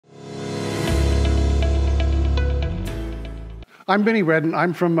I'm Benny Redden.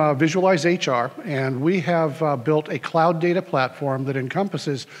 I'm from Visualize HR, and we have built a cloud data platform that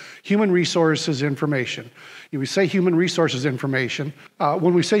encompasses human resources information. We say human resources information.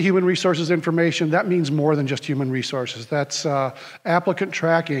 When we say human resources information, that means more than just human resources. That's applicant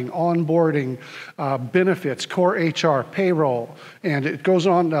tracking, onboarding, benefits, core HR, payroll, and it goes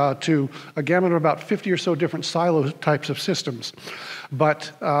on to a gamut of about 50 or so different silo types of systems.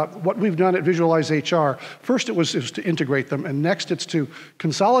 But what we've done at Visualize HR, first it was to integrate them, and next it's to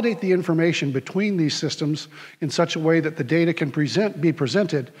consolidate the information between these systems in such a way that the data can be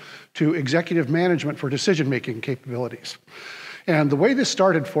presented to executive management for decision-making capabilities. And the way this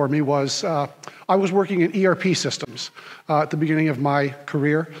started for me was I was working in ERP systems at the beginning of my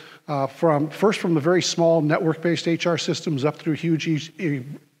career, from the very small network-based HR systems up through huge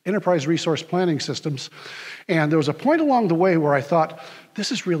enterprise resource planning systems. And there was a point along the way where I thought,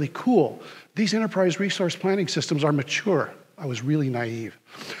 this is really cool. These enterprise resource planning systems are mature. I was really naive.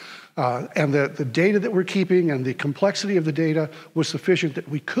 And the data that we're keeping and the complexity of the data was sufficient that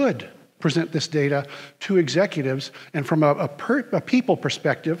we could present this data to executives, and from a people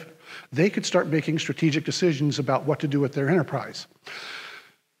perspective, they could start making strategic decisions about what to do with their enterprise.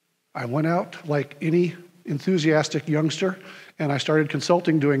 I went out like any enthusiastic youngster, and I started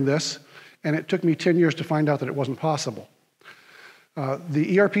consulting doing this, and it took me 10 years to find out that it wasn't possible.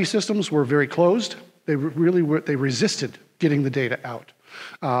 The ERP systems were very closed. They resisted getting the data out.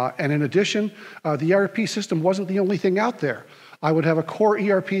 And in addition, the ERP system wasn't the only thing out there. I would have a core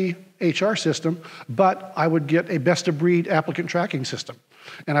ERP HR system, but I would get a best-of-breed applicant tracking system.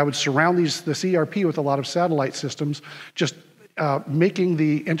 And I would surround this ERP with a lot of satellite systems, just making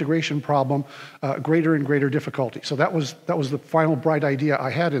the integration problem greater and greater difficulty. So that was the final bright idea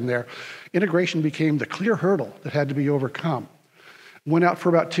I had in there. Integration became the clear hurdle that had to be overcome. Went out for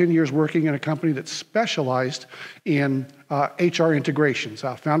about 10 years working in a company that specialized in HR integrations.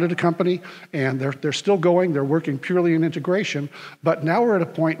 Founded a company, and they're still going. They're working purely in integration, but now we're at a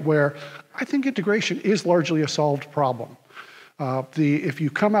point where I think integration is largely a solved problem. If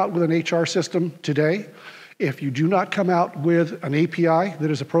you come out with an HR system today, if you do not come out with an API that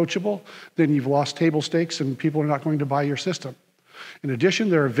is approachable, then you've lost table stakes and people are not going to buy your system. In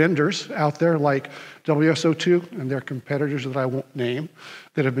addition, there are vendors out there like WSO2 and their competitors that I won't name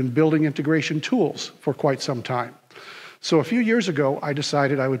that have been building integration tools for quite some time. So a few years ago, I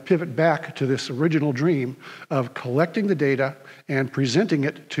decided I would pivot back to this original dream of collecting the data and presenting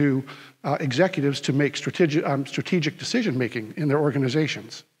it to executives to make strategic decision-making in their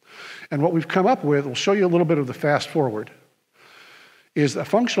organizations. And what we've come up with, we'll show you a little bit of the fast forward, is a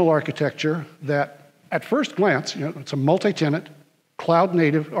functional architecture that at first glance, it's a multi-tenant,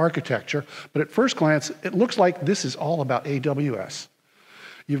 cloud-native architecture, but at first glance, it looks like this is all about AWS.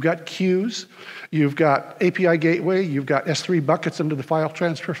 You've got queues, you've got API gateway, you've got S3 buckets under the file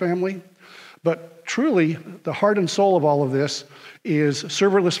transfer family, but truly, the heart and soul of all of this is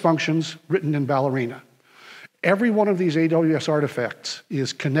serverless functions written in Ballerina. Every one of these AWS artifacts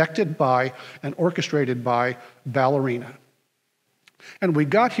is connected by and orchestrated by Ballerina. And we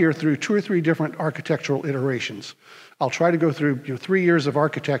got here through 2 or 3 different architectural iterations. I'll try to go through 3 years of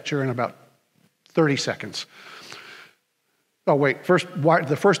architecture in about 30 seconds. Oh wait,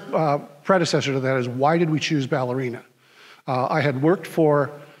 the first predecessor to that is, why did we choose Ballerina? I had worked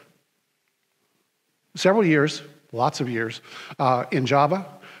for several years, lots of years, in Java.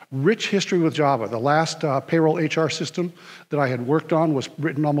 Rich history with Java. The last payroll HR system that I had worked on was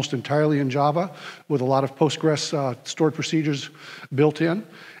written almost entirely in Java with a lot of Postgres stored procedures built in,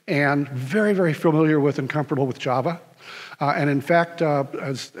 and very, very familiar with and comfortable with Java. And in fact,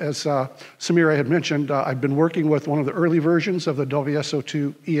 as Samira had mentioned, I've been working with one of the early versions of the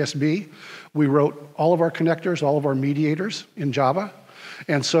WSO2 ESB. We wrote all of our connectors, all of our mediators in Java.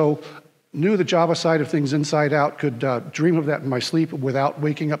 And so knew the Java side of things inside out, could dream of that in my sleep without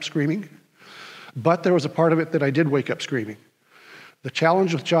waking up screaming. But there was a part of it that I did wake up screaming. The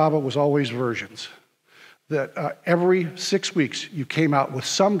challenge with Java was always versions. That every 6 weeks you came out with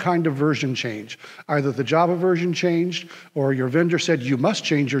some kind of version change. Either the Java version changed, or your vendor said you must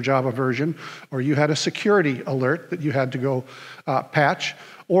change your Java version, or you had a security alert that you had to go patch,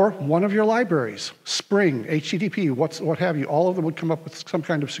 or one of your libraries, Spring, HTTP, what have you, all of them would come up with some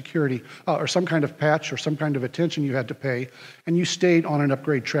kind of security, or some kind of patch, or some kind of attention you had to pay, and you stayed on an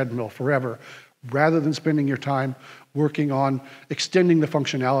upgrade treadmill forever, rather than spending your time working on extending the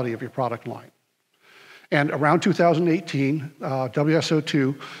functionality of your product line. And around 2018,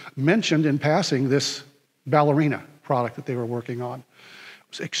 WSO2 mentioned in passing this Ballerina product that they were working on. It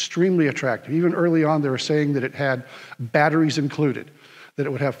was extremely attractive. Even early on, they were saying that it had batteries included, that it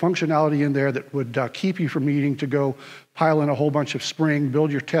would have functionality in there that would keep you from needing to go pile in a whole bunch of Spring,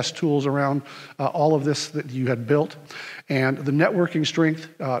 build your test tools around all of this that you had built. And the networking strength,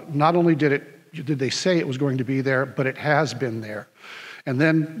 not only did they say it was going to be there, but it has been there. And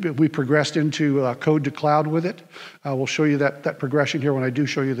then we progressed into code to cloud with it. We'll show you that progression here when I do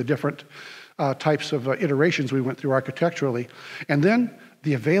show you the different types of iterations we went through architecturally. And then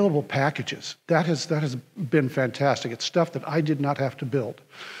the available packages, that has been fantastic. It's stuff that I did not have to build.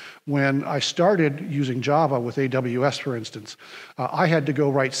 When I started using Java with AWS, for instance, I had to go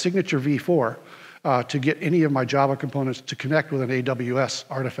write signature v4 to get any of my Java components to connect with an AWS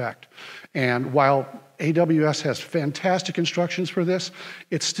artifact. And while AWS has fantastic instructions for this,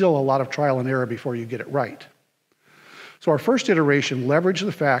 it's still a lot of trial and error before you get it right. So our first iteration leveraged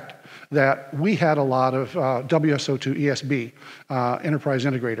the fact that we had a lot of WSO2 ESB, Enterprise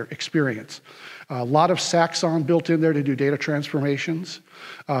Integrator experience. A lot of Saxon built in there to do data transformations.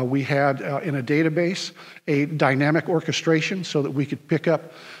 We had in a database a dynamic orchestration so that we could pick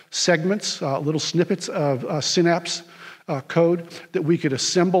up segments, little snippets of Synapse code that we could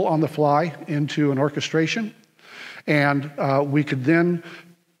assemble on the fly into an orchestration. And we could then,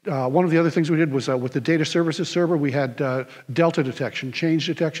 one of the other things we did was with the data services server, we had delta detection, change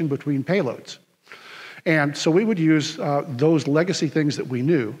detection between payloads. And so we would use those legacy things that we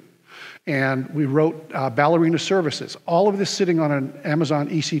knew. And we wrote Ballerina services, all of this sitting on an Amazon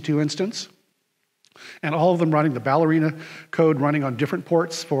EC2 instance, and all of them running the Ballerina code running on different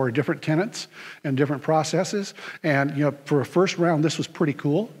ports for different tenants and different processes. And for a first round, this was pretty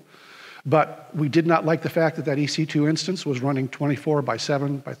cool. But we did not like the fact that EC2 instance was running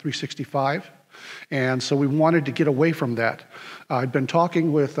 24/7 by 365. And so we wanted to get away from that. I'd been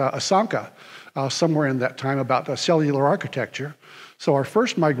talking with Asanka somewhere in that time about the cellular architecture. So our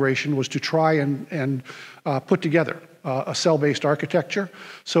first migration was to try and put together a cell-based architecture.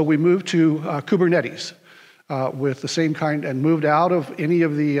 So we moved to Kubernetes with the same kind and moved out of any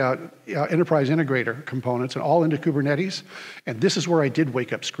of the enterprise integrator components and all into Kubernetes. And this is where I did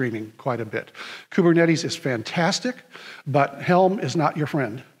wake up screaming quite a bit. Kubernetes is fantastic, but Helm is not your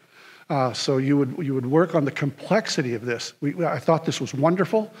friend. So you would work on the complexity of this. I thought this was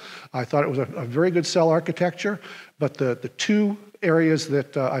wonderful. I thought it was a very good cell architecture, but the two areas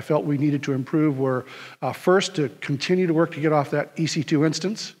that I felt we needed to improve were first, to continue to work to get off that EC2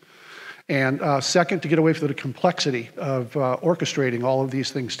 instance, and second, to get away from the complexity of orchestrating all of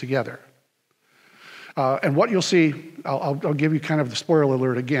these things together. And what you'll see, I'll give you kind of the spoiler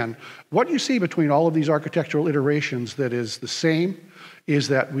alert again. What you see between all of these architectural iterations that is the same is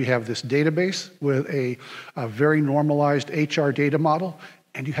that we have this database with a very normalized HR data model,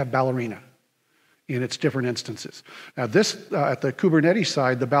 and you have Ballerina in its different instances. Now this, at the Kubernetes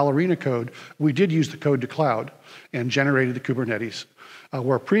side, the Ballerina code, we did use the code to cloud and generated the Kubernetes,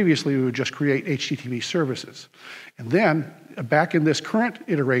 where previously we would just create HTTP services. And then, back in this current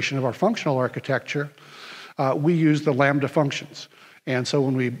iteration of our functional architecture, we use the Lambda functions. And so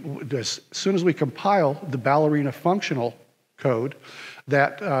as soon as we compile the Ballerina functional code,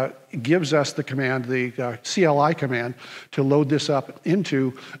 that gives us the command, the CLI command, to load this up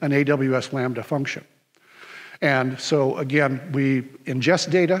into an AWS Lambda function. And so again, we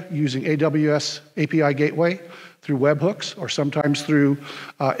ingest data using AWS API Gateway through webhooks, or sometimes through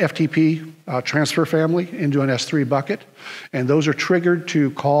FTP transfer family into an S3 bucket. And those are triggered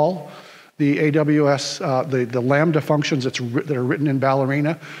to call the AWS, the Lambda functions that are written in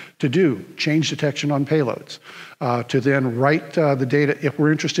Ballerina to do change detection on payloads, to then write the data, if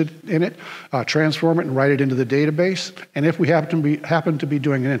we're interested in it, transform it and write it into the database. And if we happen to be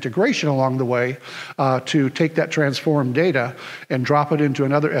doing an integration along the way, to take that transformed data and drop it into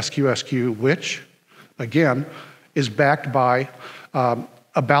another SQSQ, which, again, is backed by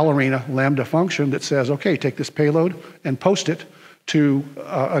a Ballerina Lambda function that says, okay, take this payload and post it to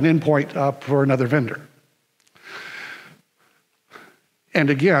an endpoint for another vendor. And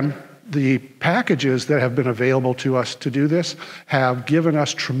again, the packages that have been available to us to do this have given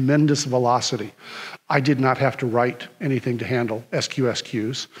us tremendous velocity. I did not have to write anything to handle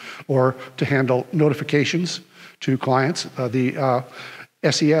SQSQs or to handle notifications to clients. The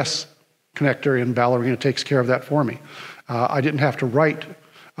SES connector in Ballerina takes care of that for me. I didn't have to write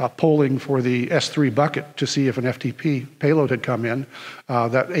polling for the S3 bucket to see if an FTP payload had come in.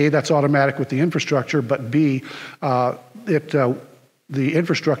 That's automatic with the infrastructure, but B, the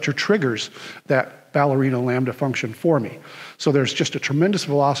infrastructure triggers that Ballerina Lambda function for me. So there's just a tremendous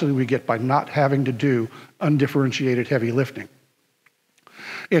velocity we get by not having to do undifferentiated heavy lifting.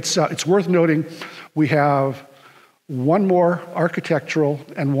 It's worth noting we have one more architectural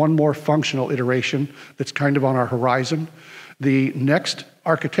and one more functional iteration that's kind of on our horizon. The next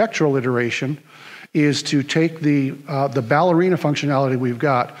architectural iteration is to take the Ballerina functionality we've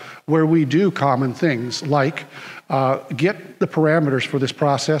got, where we do common things like get the parameters for this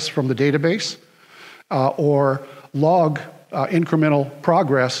process from the database, or log incremental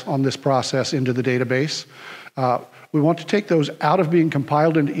progress on this process into the database. We want to take those out of being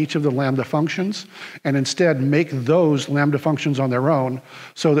compiled into each of the Lambda functions and instead make those Lambda functions on their own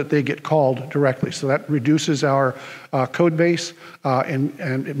so that they get called directly. So that reduces our code base and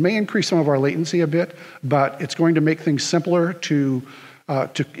it may increase some of our latency a bit, but it's going to make things simpler to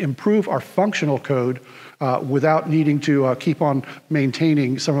improve our functional code without needing to keep on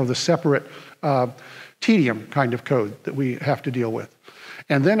maintaining some of the separate tedium kind of code that we have to deal with.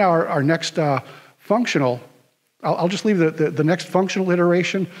 And then our next functional, I'll just leave the next functional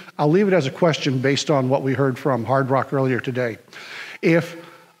iteration, I'll leave it as a question based on what we heard from Hard Rock earlier today. If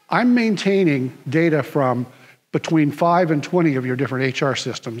I'm maintaining data from between 5 and 20 of your different HR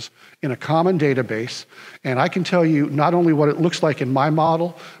systems in a common database, and I can tell you not only what it looks like in my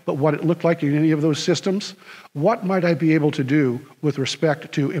model, but what it looked like in any of those systems, what might I be able to do with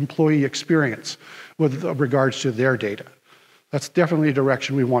respect to employee experience with regards to their data? That's definitely a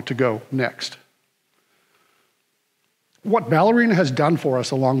direction we want to go next. What Ballerina has done for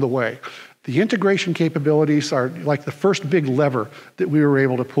us along the way, the integration capabilities are like the first big lever that we were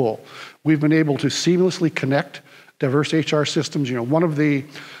able to pull. We've been able to seamlessly connect diverse HR systems. You know, one of the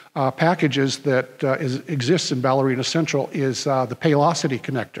packages that exists in Ballerina Central is the Paylocity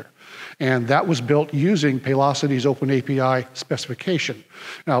connector. And that was built using Paylocity's Open API specification.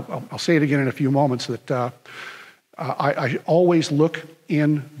 Now, I'll say it again in a few moments that I always look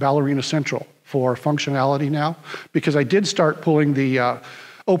in Ballerina Central for functionality now, because I did start pulling the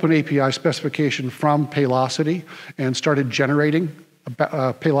Open API specification from Paylocity and started generating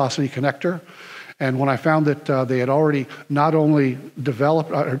a Paylocity connector. And when I found that they had already not only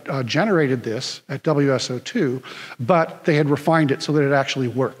developed, generated this at WSO2, but they had refined it so that it actually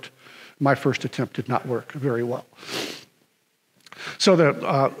worked. My first attempt did not work very well. So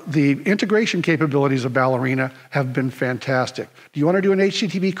the integration capabilities of Ballerina have been fantastic. Do you want to do an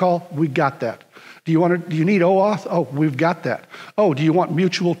HTTP call? We got that. Do you need OAuth? Oh, we've got that. Oh, do you want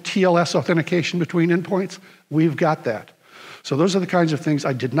mutual TLS authentication between endpoints? We've got that. So those are the kinds of things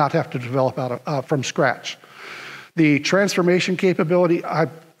I did not have to develop from scratch. The transformation capability,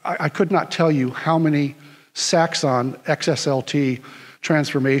 I could not tell you how many Saxon XSLT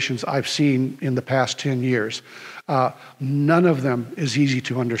transformations I've seen in the past 10 years. None of them is easy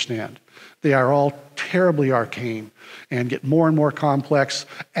to understand. They are all terribly arcane and get more and more complex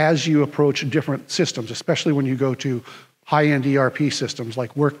as you approach different systems, especially when you go to high-end ERP systems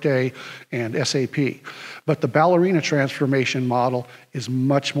like Workday and SAP. But the Ballerina transformation model is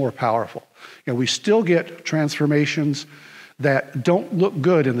much more powerful. You know, we still get transformations that don't look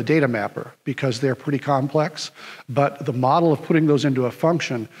good in the data mapper because they're pretty complex, but the model of putting those into a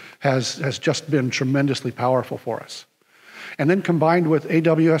function has just been tremendously powerful for us. And then combined with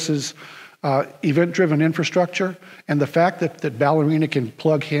AWS's event-driven infrastructure and the fact that Ballerina can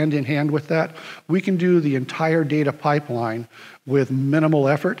plug hand in hand with that, we can do the entire data pipeline with minimal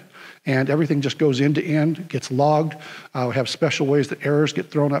effort, and everything just goes end to end, gets logged. We have special ways that errors get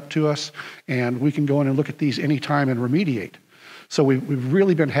thrown up to us, and we can go in and look at these anytime and remediate. So we've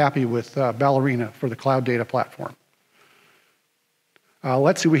really been happy with Ballerina for the Cloud Data Platform.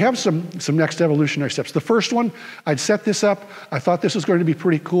 Let's see, we have some next evolutionary steps. The first one, I'd set this up. I thought this was going to be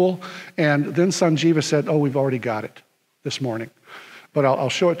pretty cool. And then Sanjeeva said, oh, we've already got it this morning. But I'll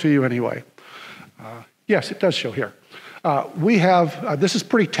show it to you anyway. Yes, it does show here. We have, this is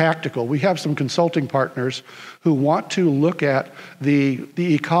pretty tactical. We have some consulting partners who want to look at the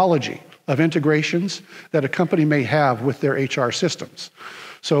ecology of integrations that a company may have with their HR systems.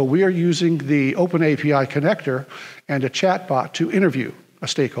 So we are using the Open API connector and a chatbot to interview a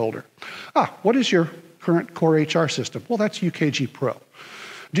stakeholder. What is your current core HR system? Well, that's UKG Pro.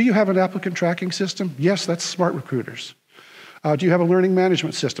 Do you have an applicant tracking system? Yes, that's Smart Recruiters. Do you have a learning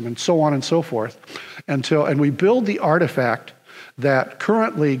management system? And so on and so forth. And we build the artifact that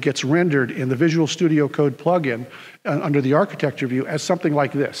currently gets rendered in the Visual Studio Code plugin under the architecture view as something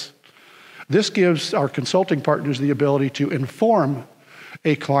like this. This gives our consulting partners the ability to inform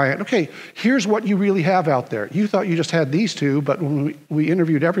a client, okay, here's what you really have out there. You thought you just had these two, but when we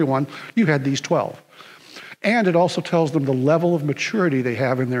interviewed everyone, you had these 12. And it also tells them the level of maturity they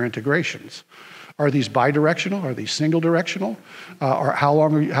have in their integrations. Are these bidirectional? Are these single directional? Or how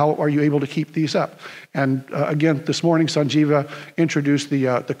are you able to keep these up? And again, this morning, Sanjeeva introduced the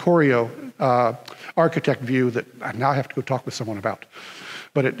Choreo architect view that I now have to go talk with someone about.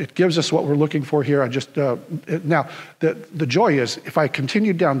 but it gives us what we're looking for here. Now, the joy is, if I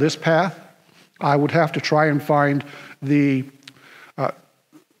continued down this path, I would have to try and find the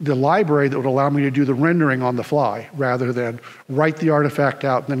library that would allow me to do the rendering on the fly, rather than write the artifact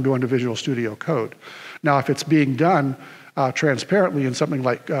out and then go into Visual Studio Code. Now, if it's being done transparently in something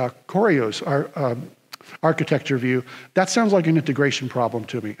like Choreo's architecture view, that sounds like an integration problem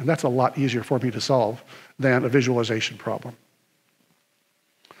to me, and that's a lot easier for me to solve than a visualization problem.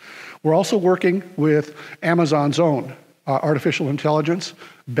 We're also working with Amazon's own artificial intelligence,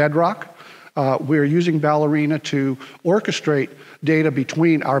 Bedrock. We're using Ballerina to orchestrate data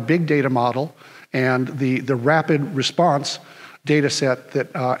between our big data model and the rapid response data set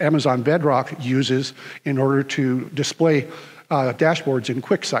that Amazon Bedrock uses in order to display dashboards in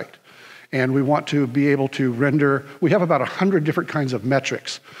QuickSight. And we want to be able to render, we have about 100 different kinds of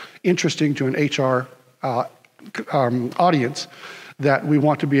metrics interesting to an HR audience that we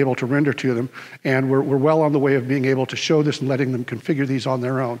want to be able to render to them. And we're well on the way of being able to show this and letting them configure these on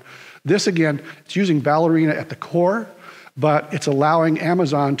their own. This, again, it's using Ballerina at the core, but it's allowing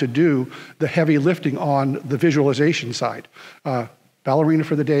Amazon to do the heavy lifting on the visualization side. Ballerina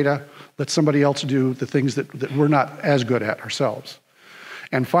for the data, let somebody else do the things that we're not as good at ourselves.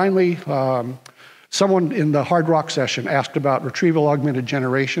 And finally, someone in the Hard Rock session asked about retrieval augmented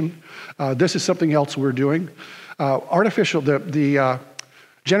generation. This is something else we're doing. The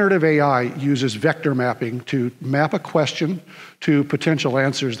generative AI uses vector mapping to map a question to potential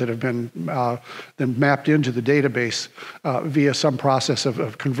answers that have been then mapped into the database via some process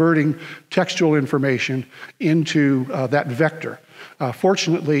of converting textual information into that vector.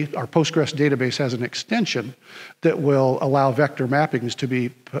 Fortunately, our Postgres database has an extension that will allow vector mappings to be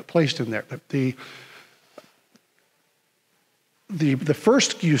placed in there. The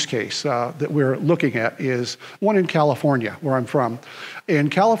first use case that we're looking at is one in California, where I'm from.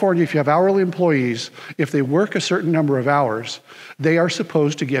 In California, if you have hourly employees, if they work a certain number of hours, they are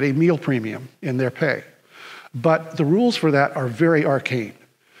supposed to get a meal premium in their pay. But the rules for that are very arcane.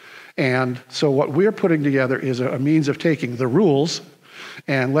 And so what we're putting together is a means of taking the rules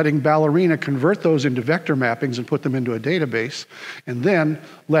and letting Ballerina convert those into vector mappings and put them into a database, and then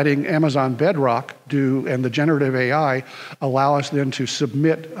letting Amazon Bedrock and the generative AI allow us then to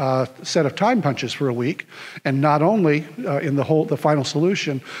submit a set of time punches for a week. And not only in the final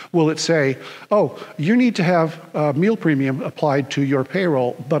solution will it say, oh, you need to have a meal premium applied to your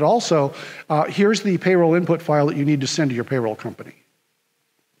payroll, but also here's the payroll input file that you need to send to your payroll company.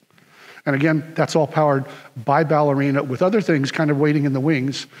 And again, that's all powered by Ballerina, with other things kind of waiting in the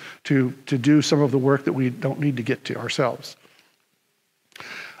wings to do some of the work that we don't need to get to ourselves.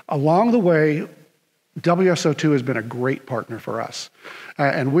 Along the way, WSO2 has been a great partner for us.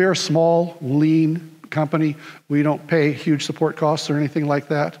 And we're a small, lean company. We don't pay huge support costs or anything like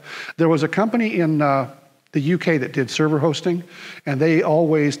that. There was a company in the UK that did server hosting, and they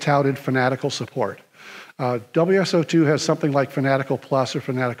always touted Fanatical support. WSO2 has something like Fanatical Plus or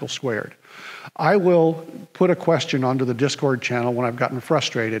Fanatical Squared. I will put a question onto the Discord channel when I've gotten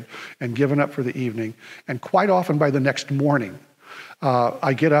frustrated and given up for the evening, and quite often by the next morning,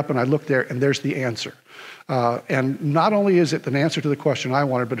 I get up and I look there and there's the answer. And not only is it an answer to the question I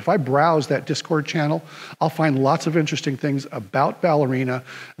wanted, but if I browse that Discord channel, I'll find lots of interesting things about Ballerina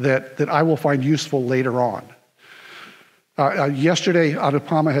that I will find useful later on. Yesterday,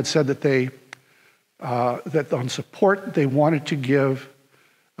 Adupama had said that that on support they wanted to give,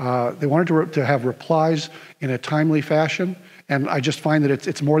 to have replies in a timely fashion, and I just find that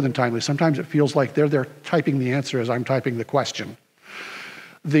it's more than timely. Sometimes it feels like they're there typing the answer as I'm typing the question.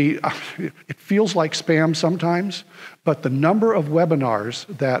 It feels like spam sometimes, but the number of webinars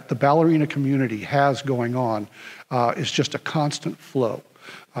that the Ballerina community has going on is just a constant flow.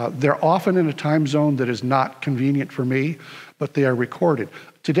 They're often in a time zone that is not convenient for me, but they are recorded.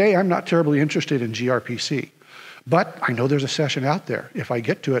 Today, I'm not terribly interested in gRPC, but I know there's a session out there, if I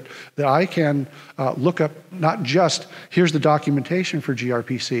get to it, that I can look up not just, here's the documentation for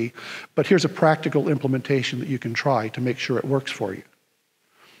gRPC, but here's a practical implementation that you can try to make sure it works for you.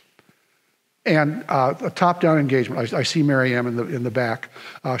 And a top-down engagement. I see Mary Ann in the back.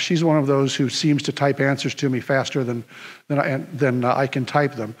 She's one of those who seems to type answers to me faster than I can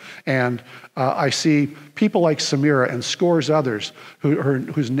type them. And I see people like Samira and scores others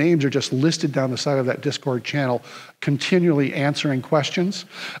whose names are just listed down the side of that Discord channel, continually answering questions.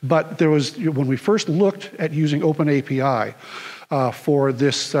 But there was, when we first looked at using OpenAPI for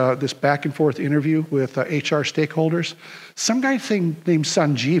this back and forth interview with HR stakeholders, some guy named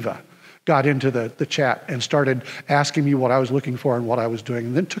Sanjeeva got into the chat and started asking me what I was looking for and what I was doing,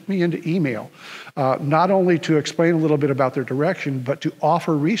 and then took me into email, not only to explain a little bit about their direction, but to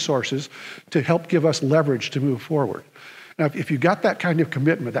offer resources to help give us leverage to move forward. Now, if you got that kind of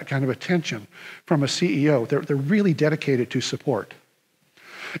commitment, that kind of attention from a CEO, they're really dedicated to support.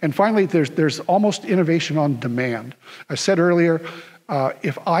 And finally, there's almost innovation on demand. I said earlier,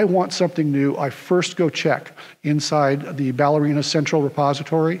 if I want something new, I first go check inside the Ballerina central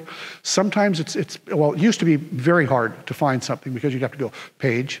repository. Sometimes well, it used to be very hard to find something because you'd have to go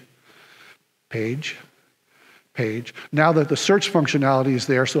page, page, page. Now that the search functionality is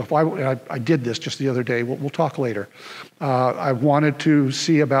there, so if I did this just the other day, we'll talk later. I wanted to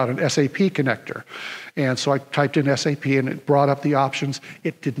see about an SAP connector. And so I typed in SAP and it brought up the options.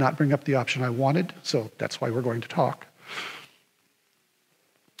 It did not bring up the option I wanted, so that's why we're going to talk.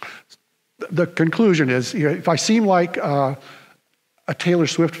 The conclusion is, if I seem like a Taylor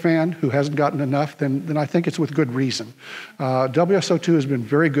Swift fan who hasn't gotten enough, then I think it's with good reason. WSO2 has been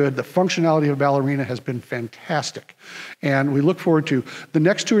very good. The functionality of Ballerina has been fantastic. And we look forward to the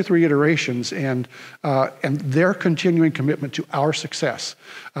next 2 or 3 iterations and their continuing commitment to our success.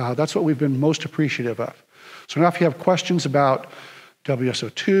 That's what we've been most appreciative of. So now if you have questions about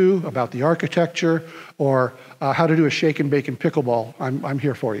WSO2, about the architecture, or how to do a shake and bake in pickleball, I'm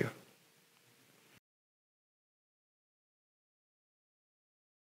here for you.